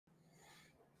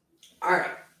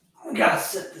Alright, we gotta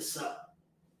set this up.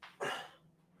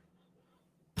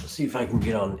 Let's see if I can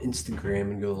get on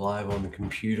Instagram and go live on the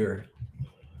computer.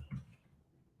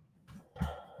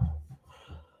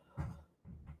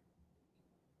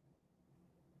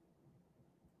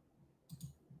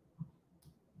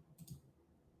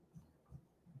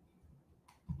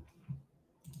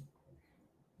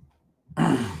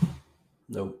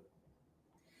 Nope.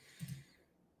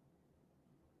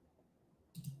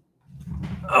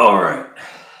 All right.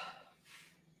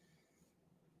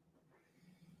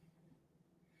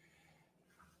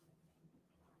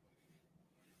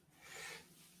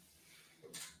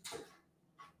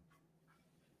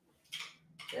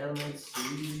 Down let's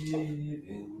see.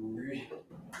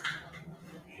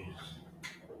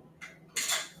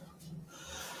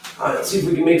 All right, let's see if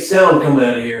we can make sound come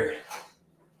out of here.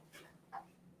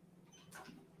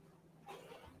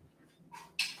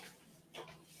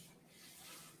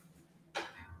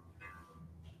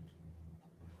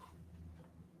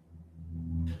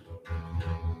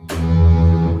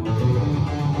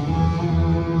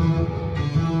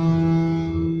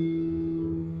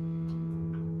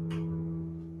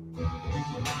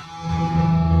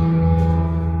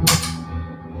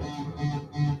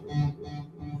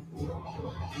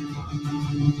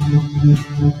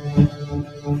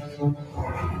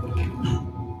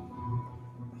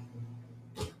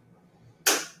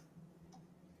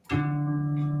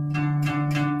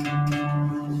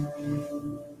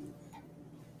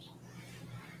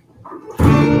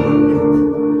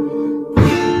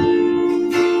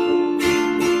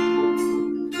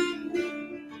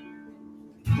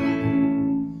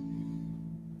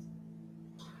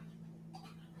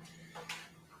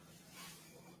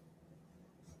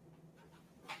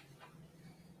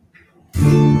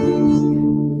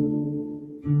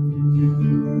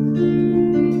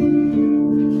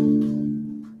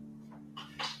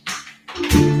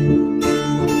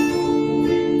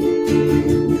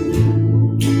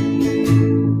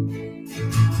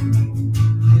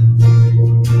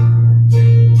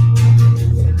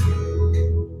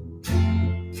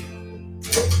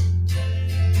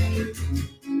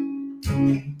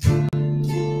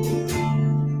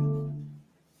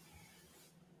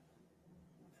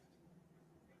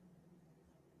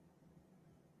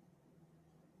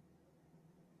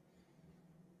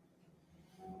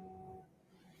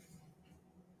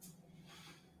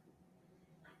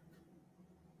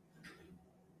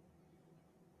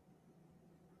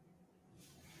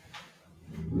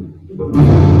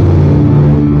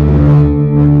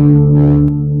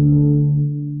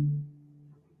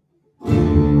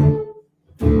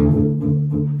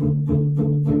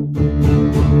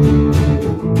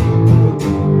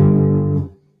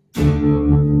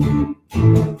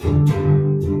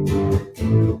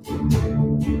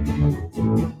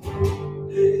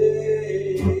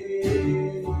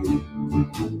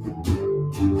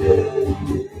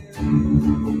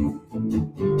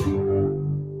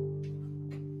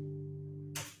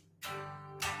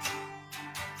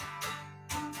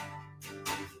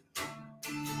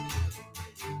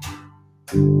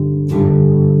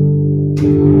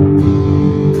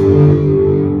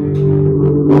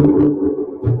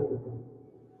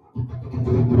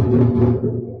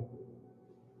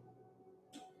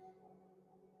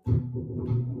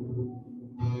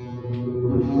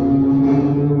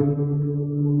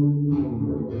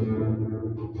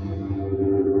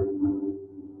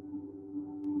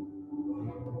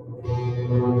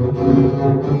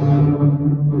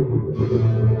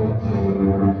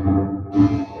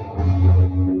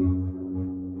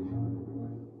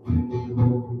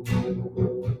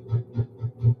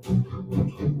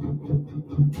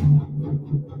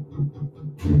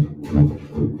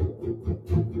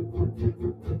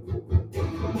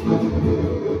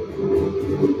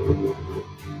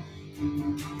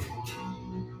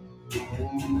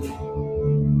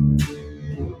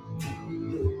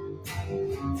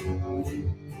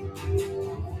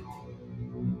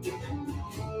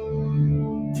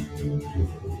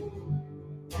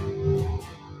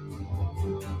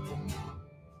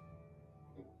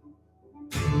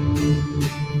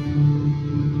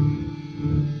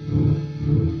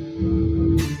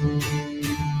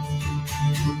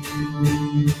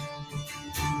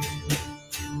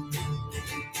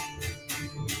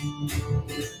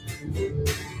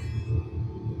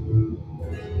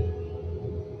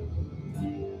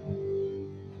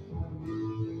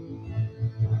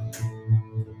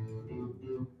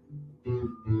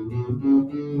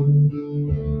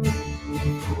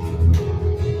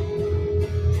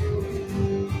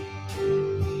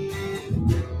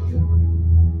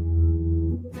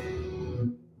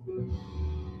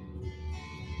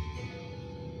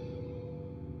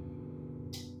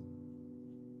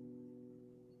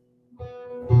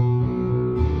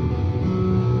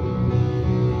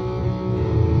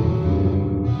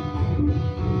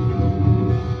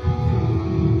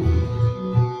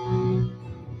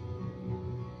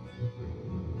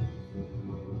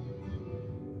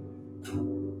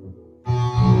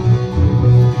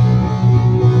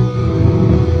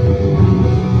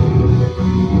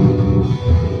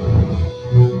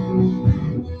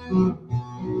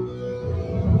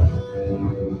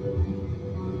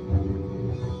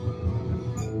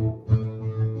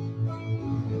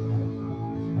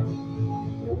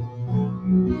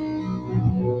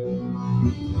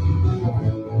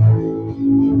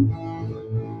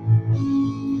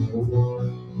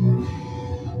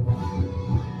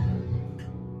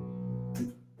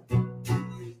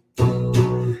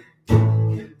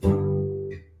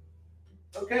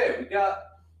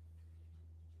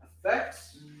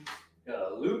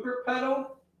 looper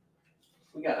pedal.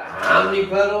 We got a Omni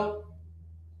pedal.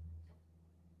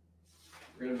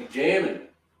 We're going to be jamming.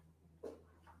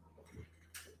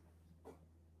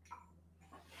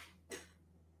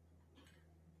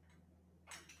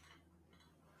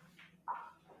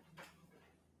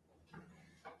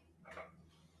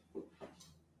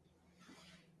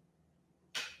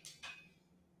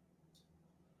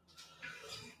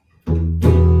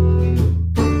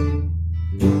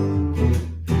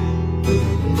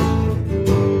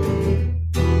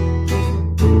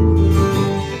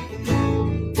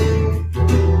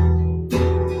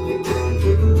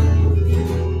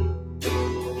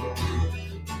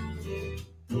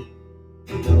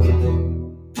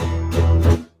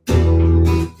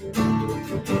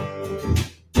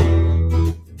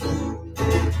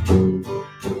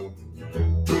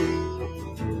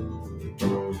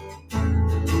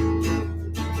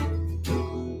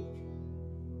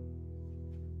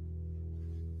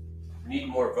 Need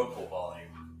more vocal volume.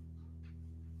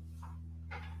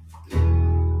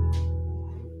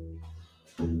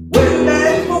 When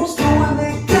bad folks go and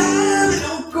they die, they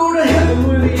don't go to heaven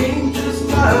where the angels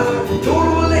fly. Go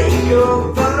to a lake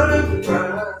of fire and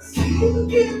fry. See you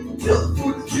again till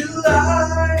 4th of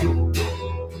July.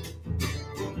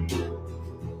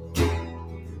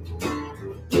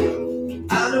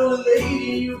 I know a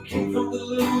lady who came from the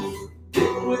loop,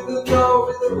 living with a dog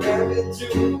with a rabbit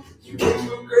too. You went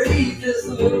to a grave just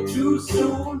a little too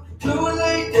soon. Blew a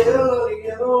lay down on a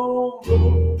yellow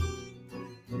moon.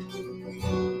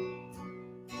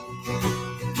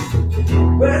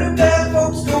 Where the bad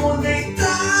folks go when they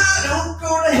die, don't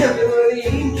go to heaven where the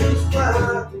angels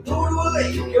fly. Go to a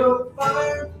lake of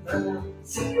fire and fire.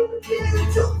 See you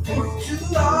again till 4th of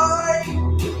July.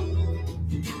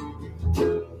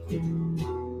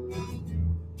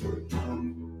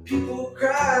 People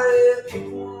cry and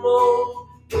people moan,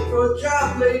 look for a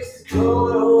dry place to call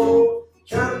home.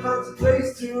 Try to find some place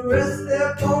to rest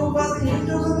their bones while the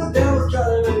angels and the devils try to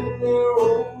live their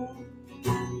own.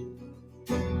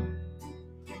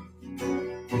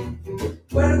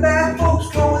 Where the bad folks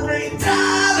go when they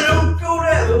die, they don't go to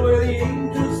heaven where the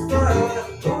angels fly.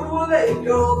 Go to a lake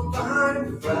of fire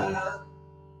and fry.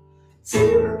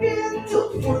 See you again till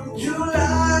 4th of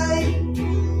July.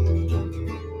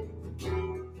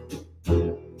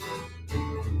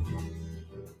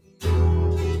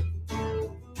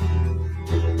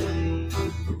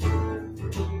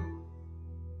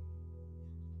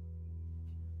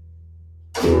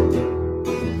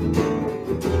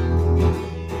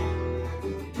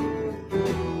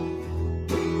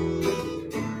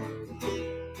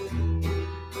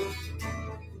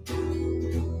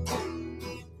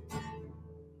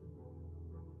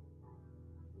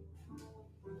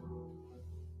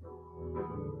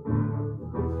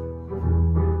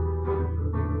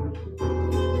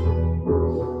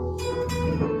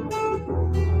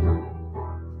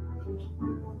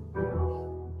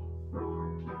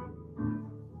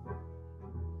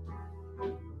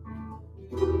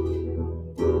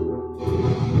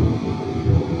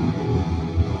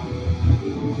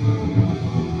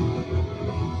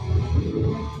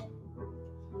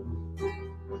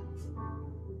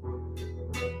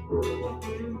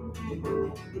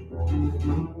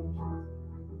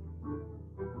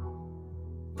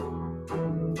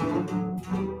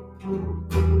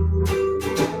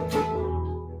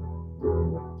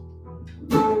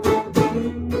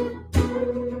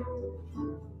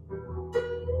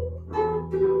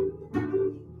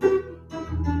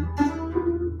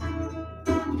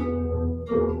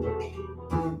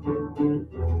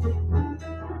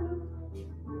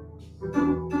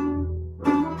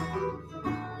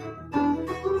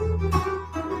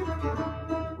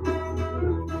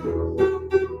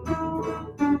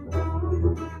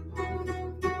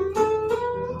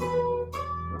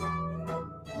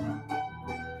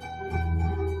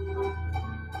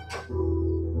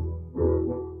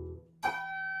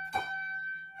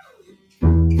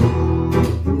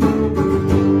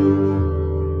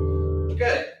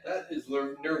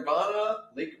 Nirvana,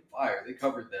 Lake of Fire. They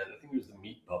covered that. I think it was the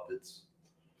Meat Puppets.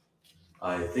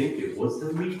 I think it was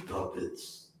the Meat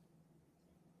Puppets.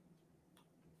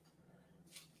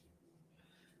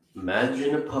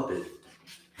 Imagine a puppet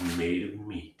made of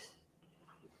meat.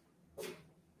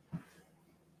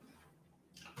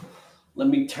 Let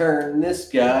me turn this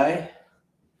guy.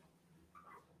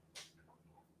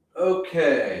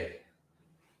 Okay.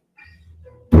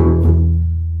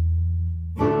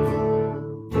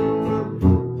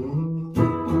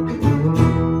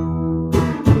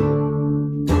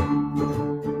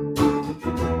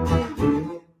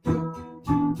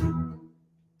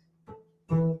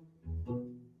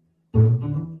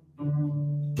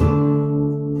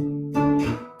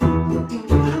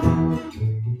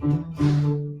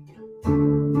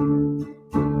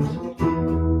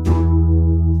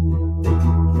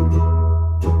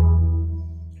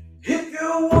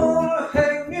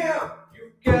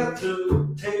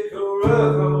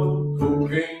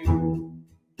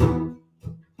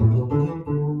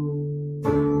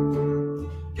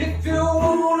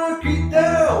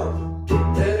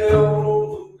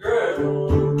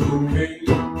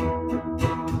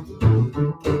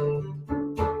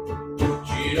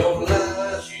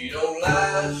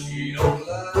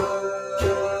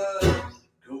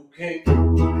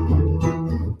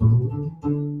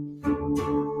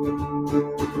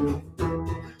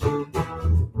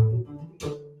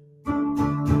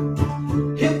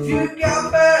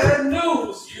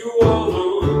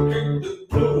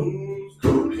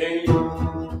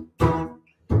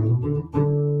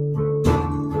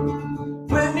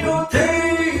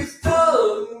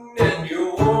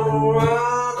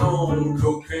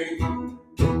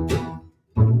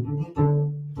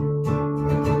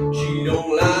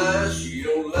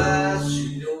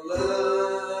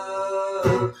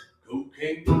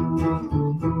 If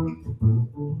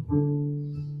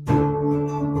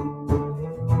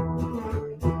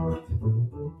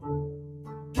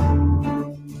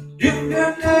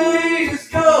your day is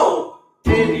gone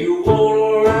and you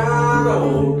wanna ride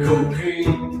on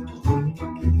cocaine,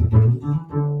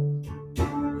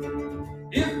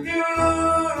 if you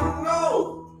don't know,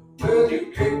 well, you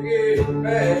can't get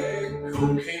back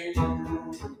cocaine.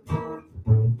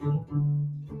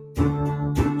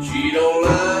 She don't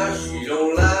lie, she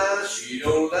don't lie, she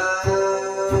don't lie.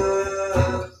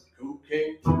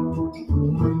 Cocaine.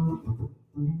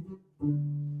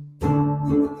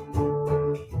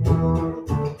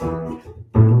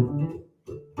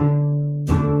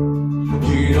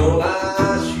 She don't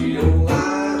lie, she don't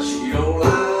lie, she don't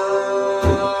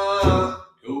lie.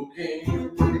 Cocaine.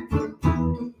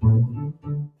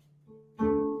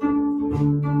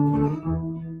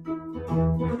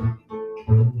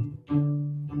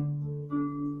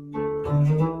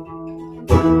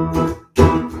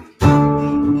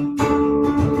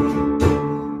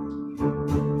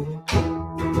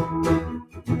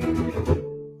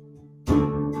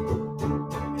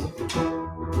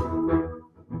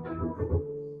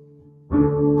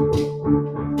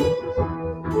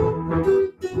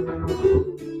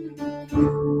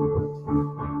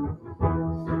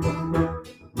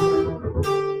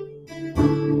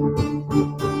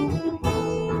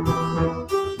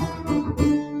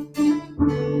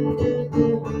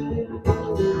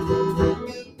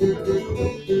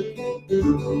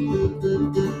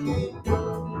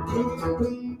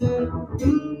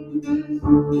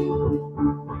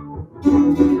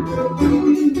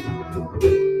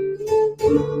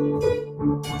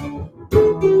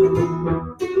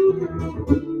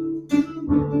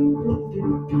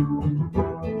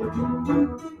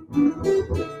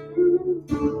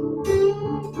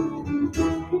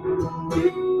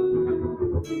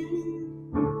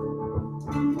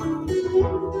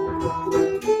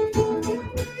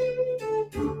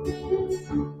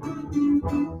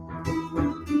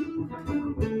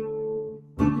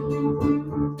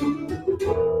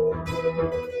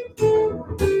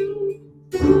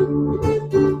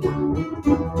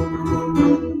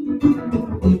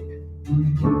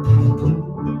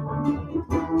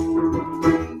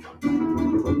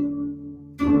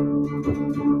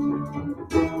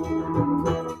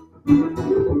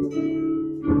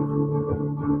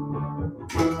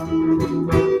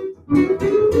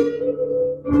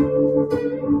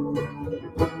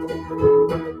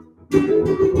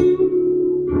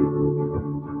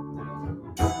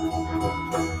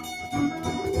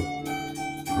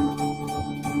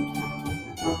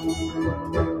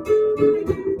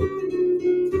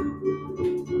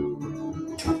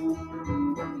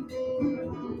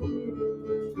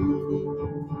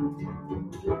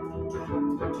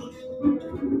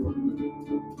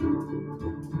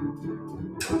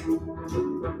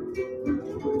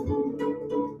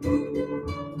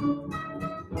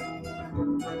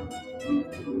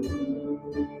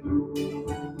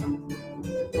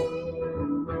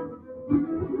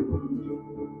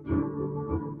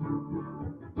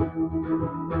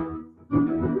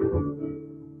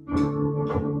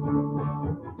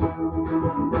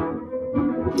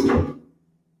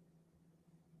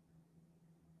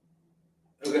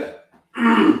 Okay.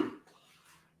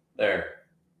 There.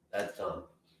 That's done.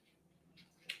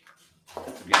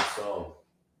 That's a good song.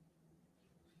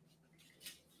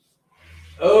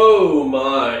 Oh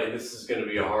my, this is going to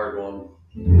be a hard one.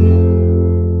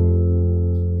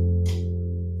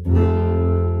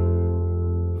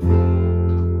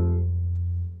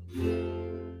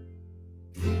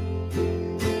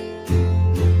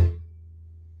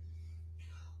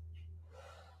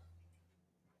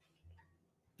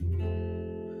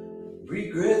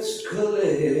 Regrets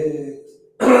collect.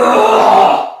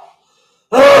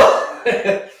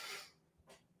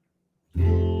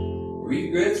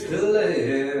 Regrets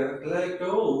collect like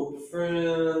old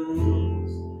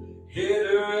friends. Here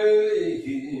to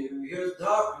relive your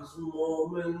darkest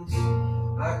moments.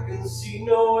 I can see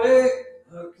no way,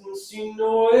 I can see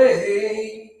no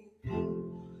way. None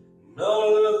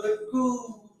of the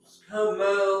ghouls come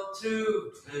out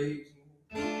to play.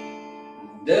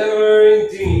 And every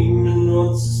demon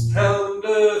wants a pound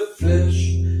of flesh,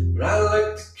 but I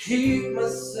like to keep my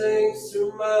sayings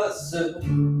to myself.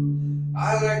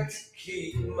 I like to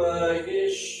keep my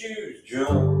issues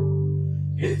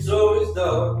drum. It's always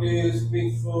darkest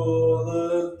before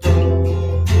the dawn.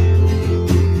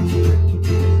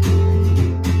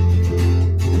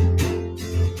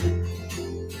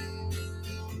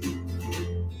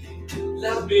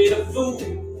 I've been a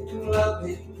fool, I've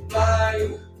been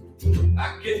blind.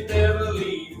 I can never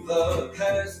leave the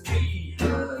past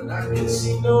behind. I can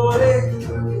see no way, I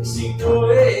can see no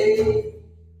way.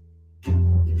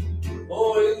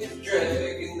 Always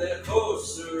dragging that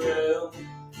horse around.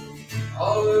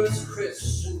 All those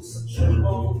Christians, such a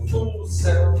mournful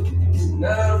sound.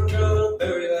 Tonight I'm gonna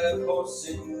bury that horse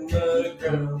in the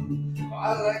ground.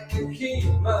 I like to keep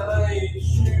my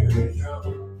shoes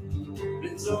drum.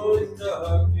 It's always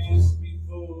darkest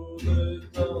before the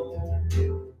dawn.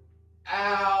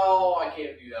 Ow! I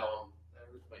can't do that one. That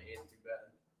hurts my hand too bad.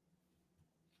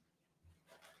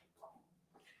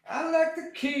 I like to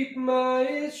keep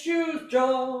my shoes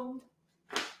drum.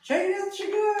 Check it out, check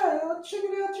it out, check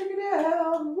it out, check it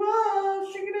out.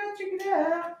 Whoa, check it out, check it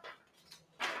out.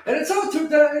 And it's all to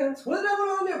dance with everyone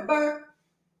on your back.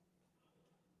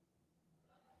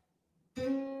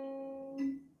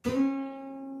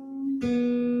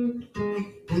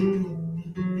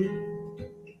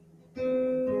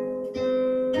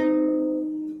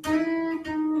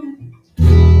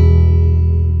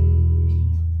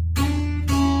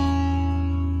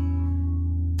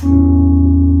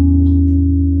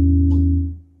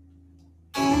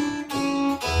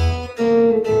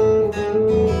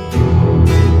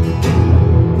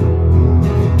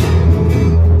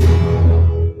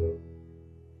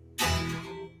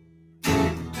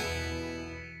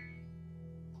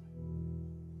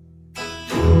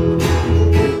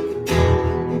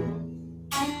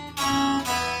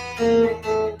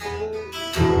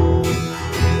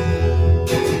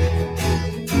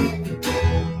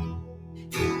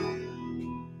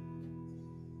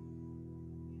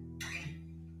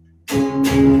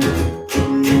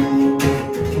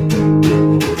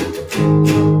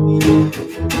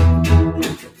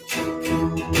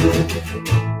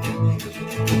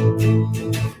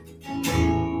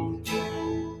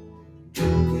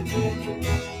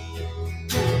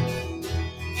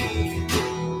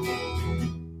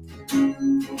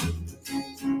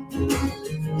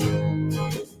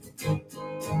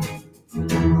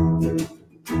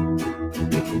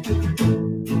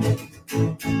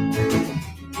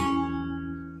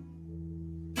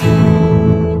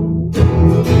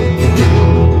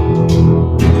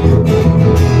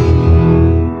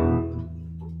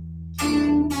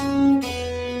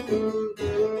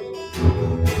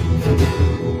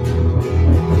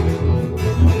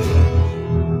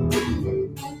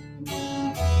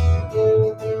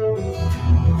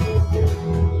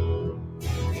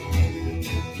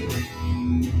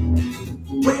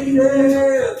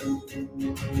 Waiting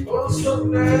for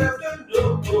some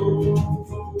afternoon for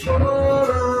one of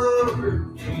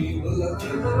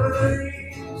her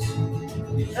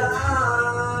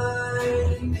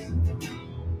lies.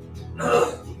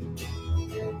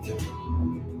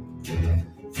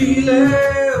 Feeling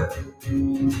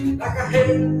like I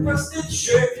had rusted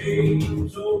shame.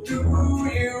 So do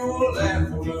you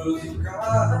laugh or does you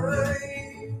cry?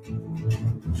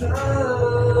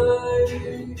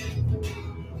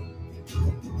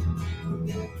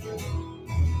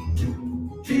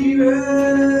 Feeling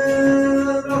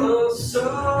on a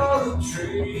southern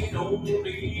train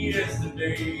only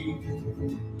yesterday.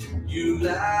 You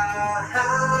lied,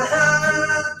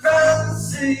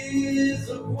 promises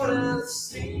of what I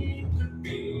seem to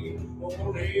be.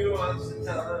 Only once a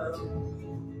time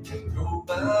go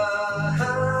by.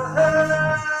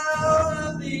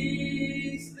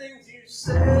 These things you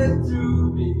said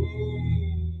to me.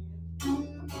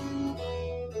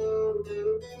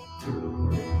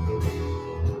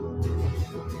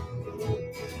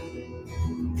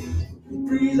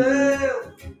 Breathing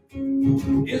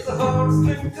is the hardest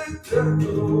thing to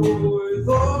do. With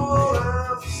all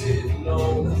I'm sitting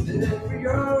on the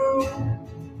stereo.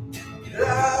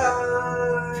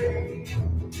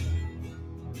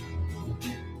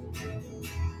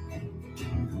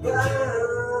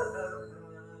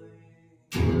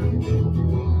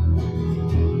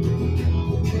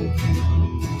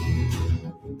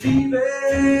 Leaving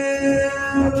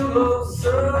a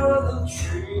southern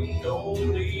train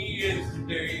only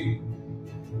yesterday.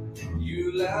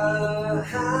 You lied,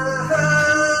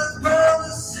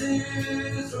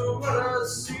 promises are what I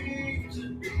seem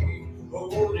to be.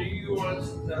 Only once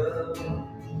a time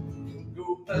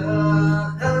go by.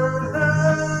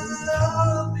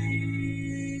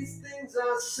 These things I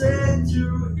said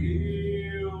to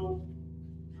you.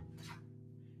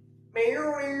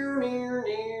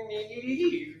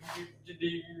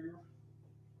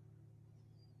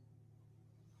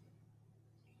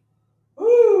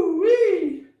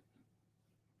 Ooh-wee.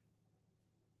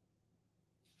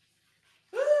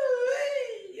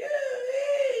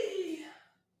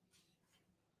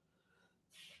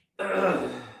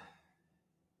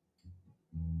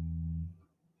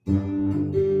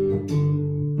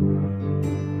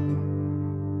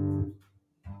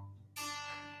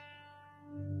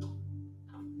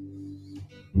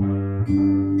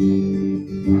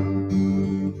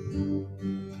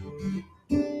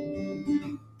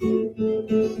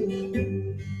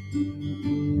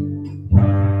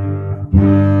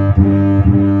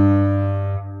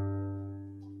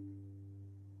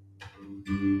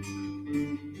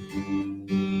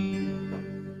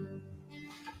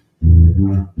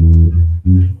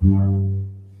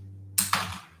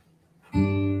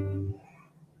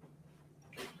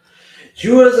 She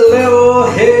was a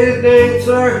level-headed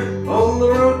dancer on the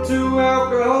road to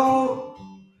alcohol,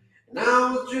 and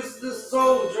I was just a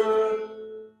soldier.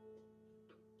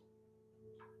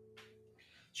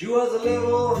 She was a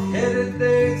level-headed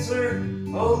dancer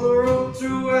on the road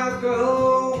to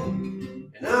alcohol,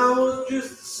 and I was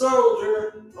just a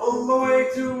soldier on my way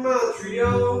to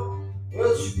Montreal.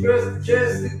 Well, she pressed the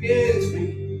chest against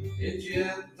me, and she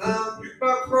had the time to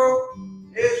jukebox broke,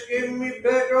 and she gave me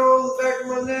back on the back of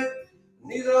my neck.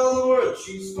 These are the words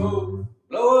she spoke.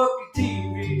 Blow up your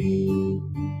TV,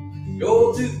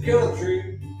 go to the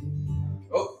country.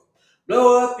 Oh,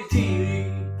 blow up your TV,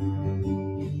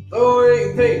 throw away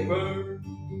your paper,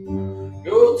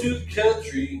 go to the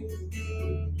country,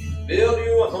 build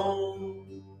you a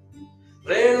home,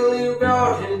 plant a little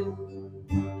garden,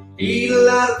 eat a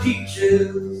lot of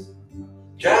peaches,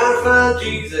 try to find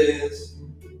Jesus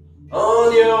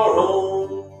on your own.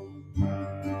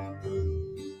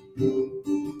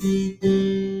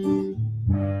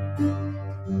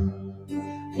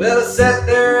 Well, I sat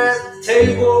there at the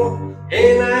table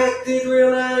and I acted real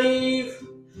naive.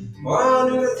 For I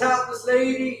knew the topless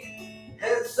lady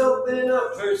had something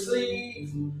up her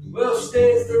sleeve. Well, she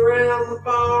danced around the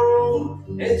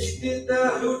ballroom and she did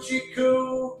the hoochie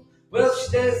coo. Well, she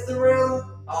danced around,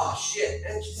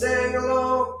 and she sang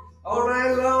along all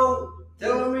night long,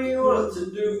 telling me what to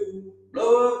do.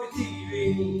 Blow up your TV,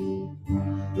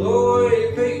 throw away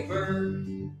your paper,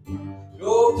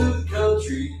 go to the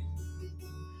country,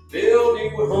 build you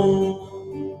a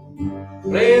home,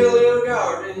 plant a little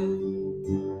garden,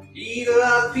 eat a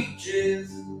lot of peaches,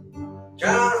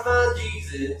 try to find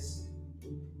Jesus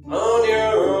on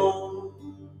your own.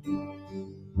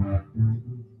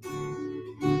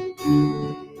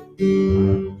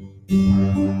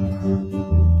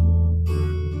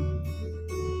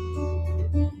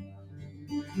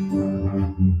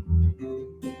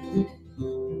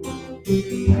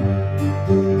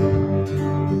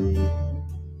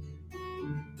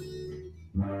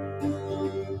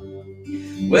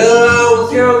 Well, I was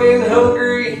young and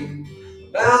hungry,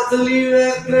 about to leave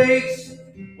that place,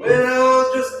 when I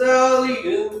was just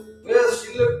leaving. Well,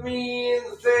 she looked me in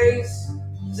the face,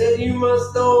 said, "You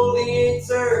must know the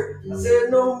answer." I said,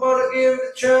 "No, but I give it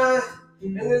a try,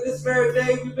 and to this very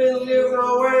day we've been living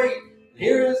our way.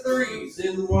 Here is the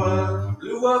reason why.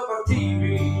 Blew up our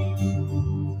TV,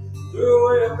 threw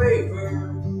away our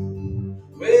paper,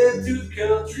 went to the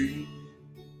country,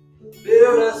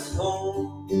 built us a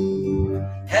home,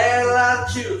 had a lot of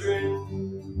children,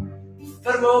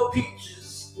 fed them all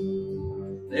peaches,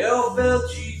 they all found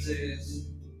Jesus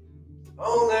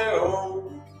on their own."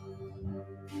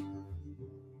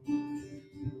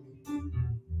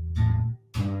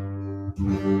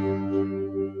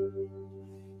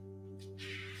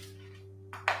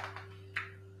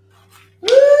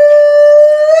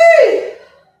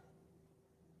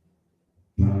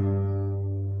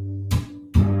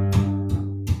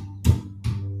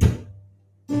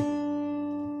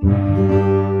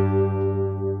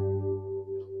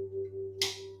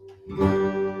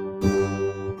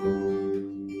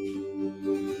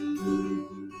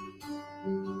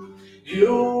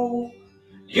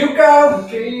 You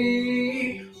got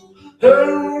me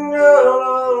hurting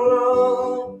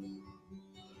alone.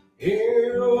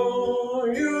 Here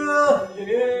you are,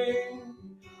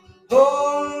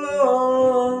 all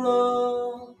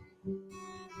alone.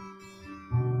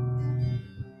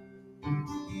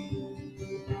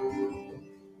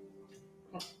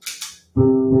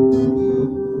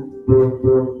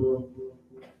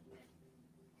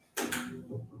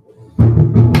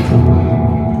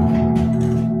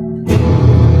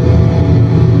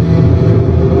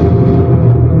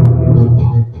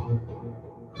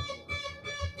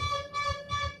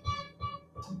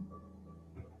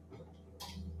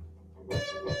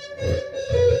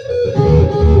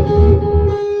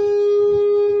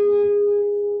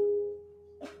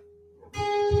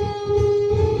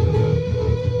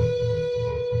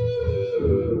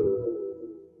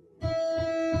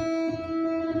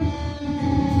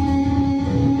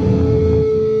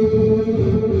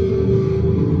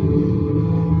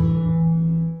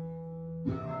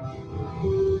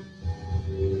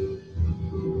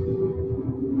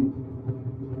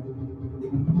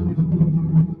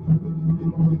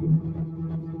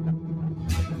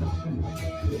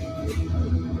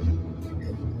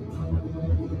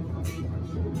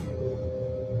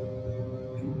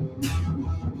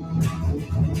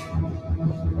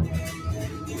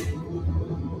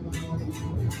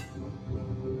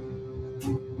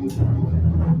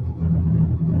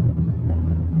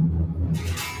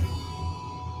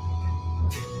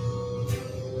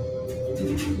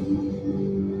 I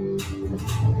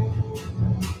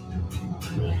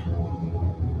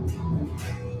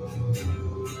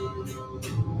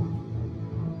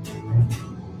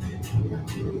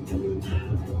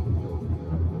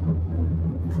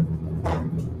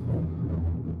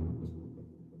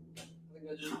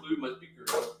just blew my speaker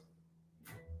up.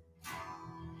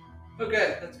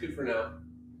 Okay, that's good for now.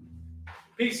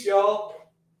 Peace, y'all.